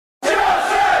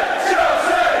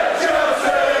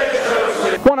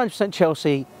100%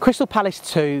 Chelsea, Crystal Palace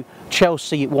 2,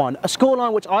 Chelsea 1. A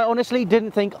scoreline which I honestly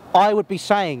didn't think I would be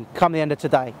saying come the end of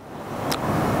today.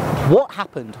 What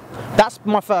happened? That's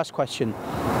my first question.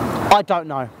 I don't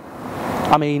know.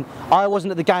 I mean, I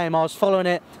wasn't at the game, I was following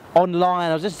it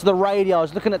online, I was listening to the radio, I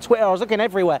was looking at Twitter, I was looking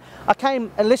everywhere. I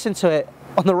came and listened to it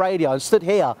on the radio and stood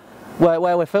here where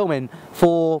we're filming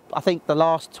for, I think, the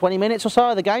last 20 minutes or so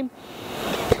of the game.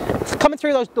 Coming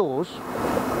through those doors,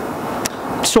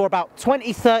 saw about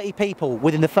 20-30 people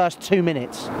within the first 2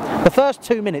 minutes. The first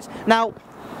 2 minutes. Now,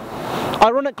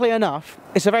 ironically enough,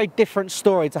 it's a very different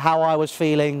story to how I was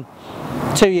feeling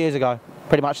 2 years ago,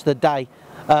 pretty much the day.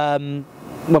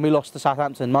 When we lost to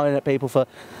Southampton, moaning at people for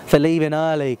leaving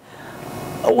early.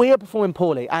 We are performing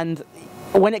poorly, and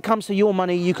when it comes to your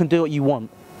money, you can do what you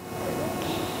want.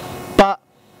 But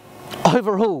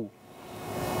overall,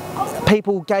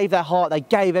 people gave their heart, they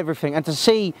gave everything, and to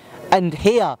see and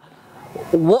hear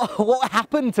what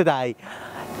happened today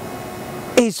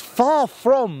is far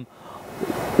from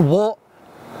what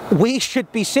we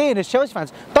should be seeing as Chelsea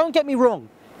fans. Don't get me wrong.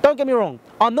 Don't get me wrong,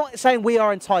 I'm not saying we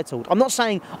are entitled. I'm not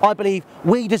saying I believe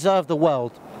we deserve the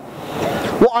world.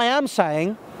 What I am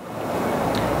saying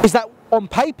is that on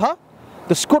paper,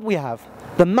 the squad we have,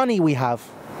 the money we have,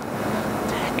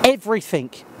 everything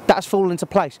that has fallen into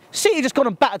place. City just gone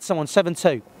and battered someone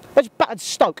 7-2. They just battered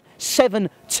Stoke 7-2.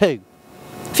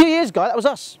 A few years ago, that was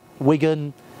us.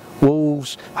 Wigan,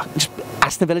 Wolves,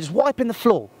 Aston Villa just wiping the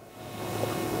floor.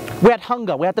 We had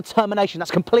hunger, we had determination, that's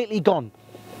completely gone.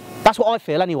 That's what I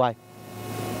feel anyway.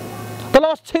 The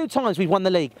last 2 times we've won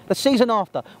the league, the season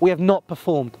after, we have not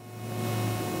performed.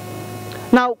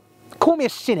 Now, call me a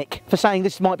cynic for saying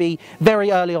this might be very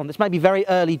early on, this may be very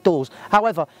early doors.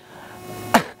 However,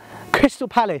 Crystal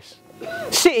Palace,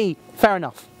 City, fair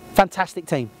enough. Fantastic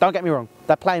team, don't get me wrong.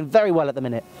 They're playing very well at the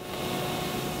minute.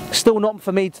 Still not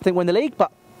for me to think win the league,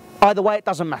 but either way, it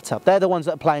doesn't matter. They're the ones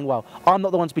that are playing well. I'm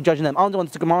not the one to be judging them. I'm the one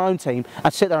to look at my own team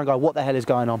and sit there and go, what the hell is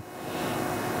going on?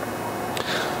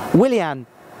 Willian,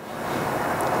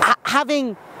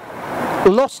 having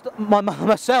lost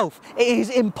myself, it is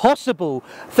impossible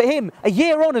for him. A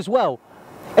year on as well.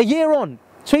 A year on.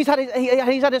 So he's had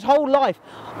his whole life.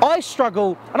 I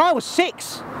struggle, and I was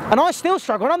 6, and I still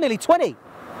struggle, and I'm nearly 20.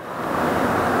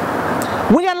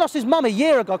 Willian lost his mum a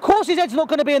year ago. Of course his head's not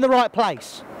going to be in the right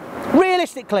place.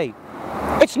 Realistically,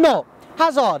 it's not.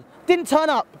 Hazard didn't turn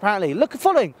up, apparently. Look,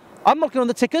 following. I'm looking on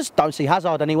the tickers, don't see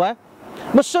Hazard anywhere.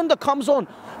 Masunda comes on.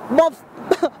 My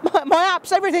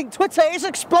apps, everything, Twitter is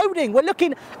exploding. We're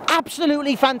looking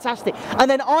absolutely fantastic.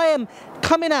 And then I am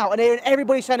coming out and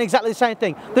everybody saying exactly the same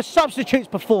thing. The substitutes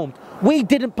performed. We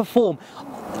didn't perform.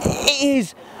 It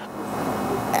is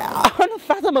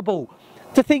unfathomable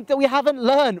to think that we haven't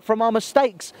learned from our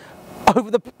mistakes over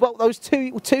those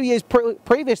two years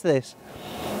previous to this.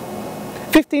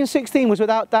 15-16 was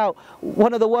without doubt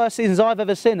one of the worst seasons I've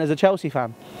ever seen as a Chelsea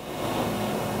fan.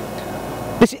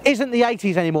 This isn't the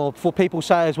 80s anymore, before people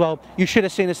say as well, you should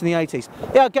have seen us in the 80s.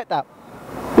 Yeah, I get that.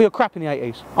 We were crap in the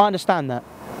 80s. I understand that.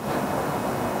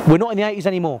 We're not in the 80s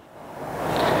anymore.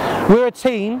 We're a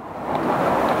team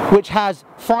which has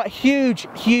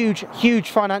huge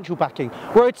financial backing.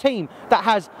 We're a team that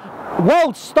has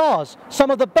world stars, some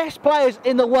of the best players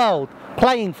in the world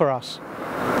playing for us.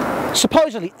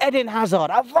 Supposedly, Eden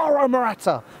Hazard, Alvaro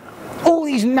Morata, all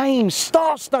these names,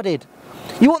 star-studded.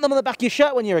 You want them on the back of your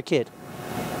shirt when you're a kid.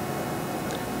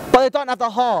 But they don't have the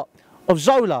heart of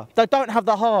Zola. They don't have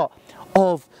the heart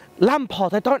of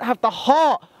Lampard. They don't have the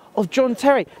heart of John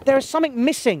Terry. There is something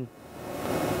missing.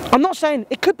 I'm not saying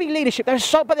it could be leadership,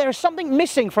 but there is something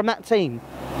missing from that team.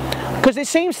 Because it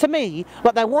seems to me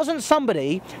like there wasn't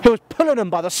somebody who was pulling them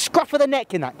by the scruff of the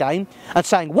neck in that game and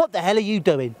saying, what the hell are you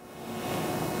doing?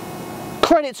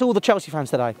 Credit to all the Chelsea fans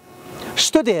today.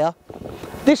 Stood here,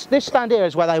 this stand here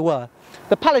is where they were.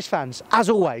 The Palace fans, as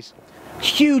always,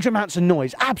 huge amounts of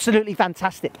noise, absolutely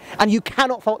fantastic. And you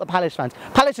cannot fault the Palace fans.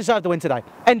 Palace deserved the win today.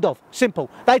 End of. Simple.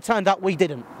 They turned up, we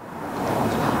didn't.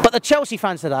 But the Chelsea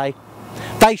fans today,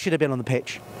 they should have been on the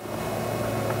pitch.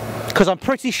 Because I'm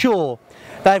pretty sure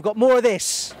they've got more of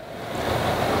this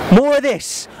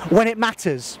when it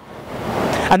matters.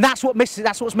 And that's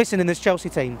what's missing in this Chelsea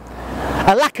team.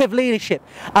 A lack of leadership,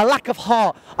 a lack of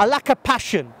heart, a lack of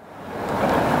passion.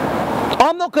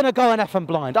 I'm not going to go and F and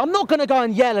blind. I'm not going to go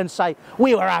and yell and say,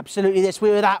 we were absolutely this, we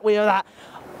were that, we were that.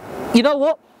 You know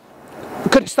what?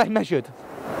 We've got to stay measured.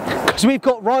 Because we've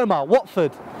got Roma,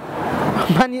 Watford,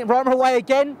 Roma away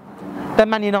again, then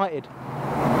Man United.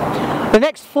 The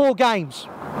next 4 games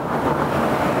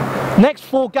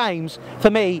for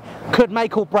me could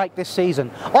make or break this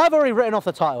season. I've already written off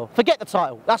the title. Forget the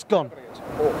title, that's gone.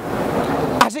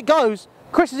 As it goes,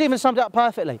 Chris has even summed it up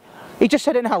perfectly. He just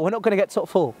said it now, we're not going to get top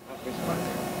 4.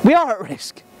 We are at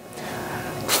risk.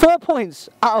 4 points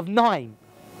out of 9.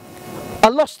 A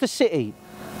loss to City,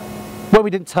 where we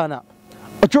didn't turn up.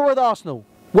 A draw with Arsenal,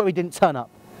 where we didn't turn up.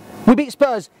 We beat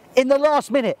Spurs in the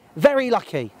last minute, very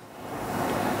lucky.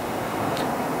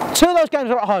 2 of those games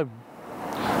were at home.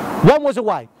 1 was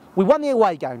away. We won the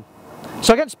away game.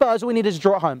 So against Spurs, all we needed is a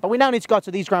draw at home. But we now need to go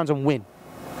to these grounds and win.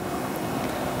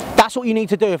 That's what you need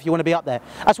to do if you want to be up there.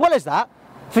 As well as that,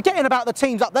 forgetting about the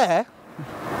teams up there,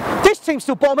 this team's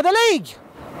still bottom of the league.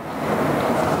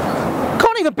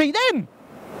 Can't even beat them.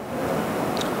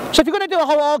 So if you're going to do a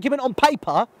whole argument on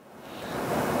paper,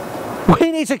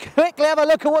 we need to quickly have a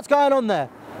look at what's going on there.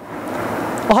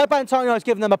 I hope Antonio's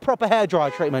given them a proper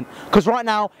hairdryer treatment, because right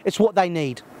now it's what they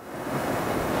need.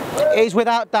 It is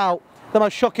without doubt the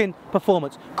most shocking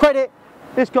performance. Credit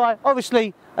this guy,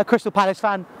 obviously a Crystal Palace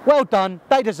fan. Well done,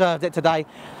 they deserved it today.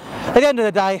 At the end of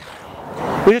the day,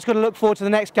 we're just going to look forward to the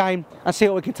next game and see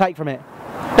what we can take from it.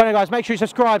 Anyway guys, make sure you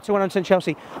subscribe to 100%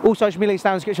 Chelsea. All social media links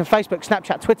down in the description: Facebook,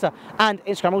 Snapchat, Twitter and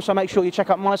Instagram. Also make sure you check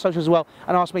out my socials as well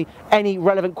and ask me any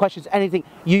relevant questions, anything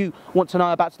you want to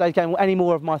know about today's game or any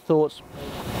more of my thoughts.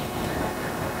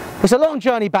 It's a long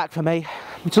journey back for me.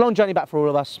 It's a long journey back for all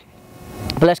of us.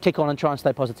 But let's kick on and try and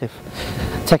stay positive.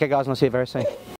 Take care guys, and I'll see you very soon.